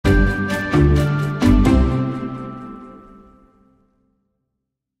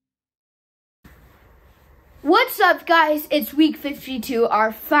What's up, guys? It's week 52,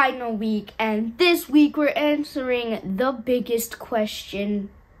 our final week, and this week we're answering the biggest question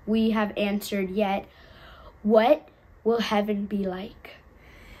we have answered yet. What will heaven be like?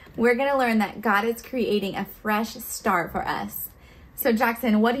 We're going to learn that God is creating a fresh start for us. So,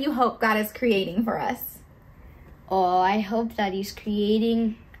 Jackson, what do you hope God is creating for us? Oh, I hope that He's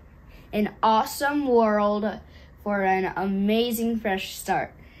creating an awesome world for an amazing fresh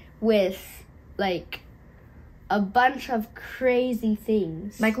start with, a bunch of crazy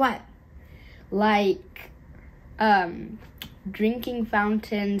things. Like what? Like, drinking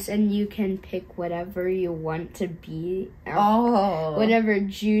fountains, and you can pick whatever you want to be. Whatever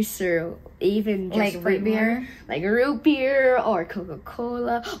juice, or even just like root beer? Like root beer, or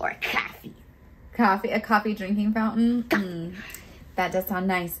Coca-Cola, or coffee. A coffee drinking fountain? That does sound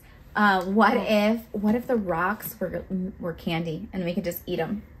nice. What if the rocks were candy and we could just eat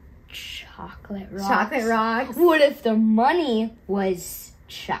them? Chocolate rocks. Chocolate rocks. What if the money was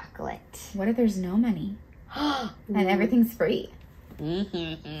chocolate? What if there's no money and everything's free? What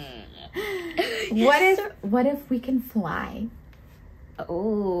if we can fly?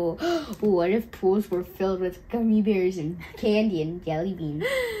 Oh, what if pools were filled with gummy bears and candy and jelly beans?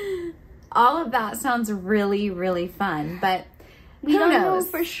 All of that sounds really, really fun, but we don't know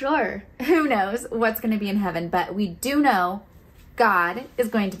for sure. Who knows what's going to be in heaven, but we do know God is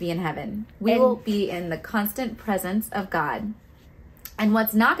going to be in heaven. We will be in the constant presence of God. And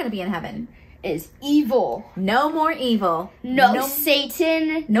what's not going to be in heaven is evil. No more evil. No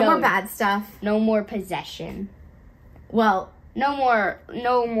Satan. No more bad stuff. No more possession. Well, no more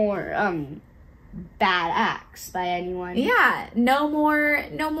bad acts by anyone. Yeah, no more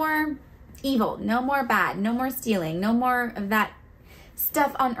evil, no more bad, no more stealing, no more of that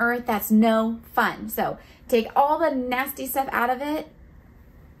stuff on earth that's no fun. So take all the nasty stuff out of it.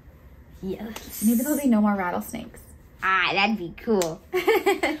 Yes. Maybe there'll be no more rattlesnakes. That'd be cool.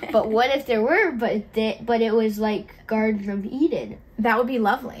 But what if there were, but it was like Garden of Eden? That would be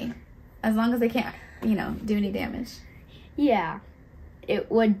lovely. As long as they can't, do any damage. Yeah.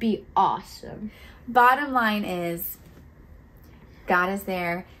 It would be awesome. Bottom line is, God is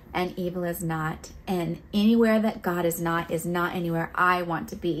there and evil is not. And anywhere that God is not anywhere I want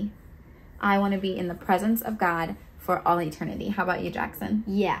to be. I want to be in the presence of God for all eternity. How about you, Jackson?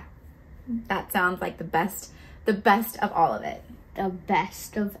 Yeah. That sounds like the best of all of it. The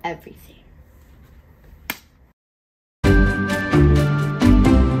best of everything.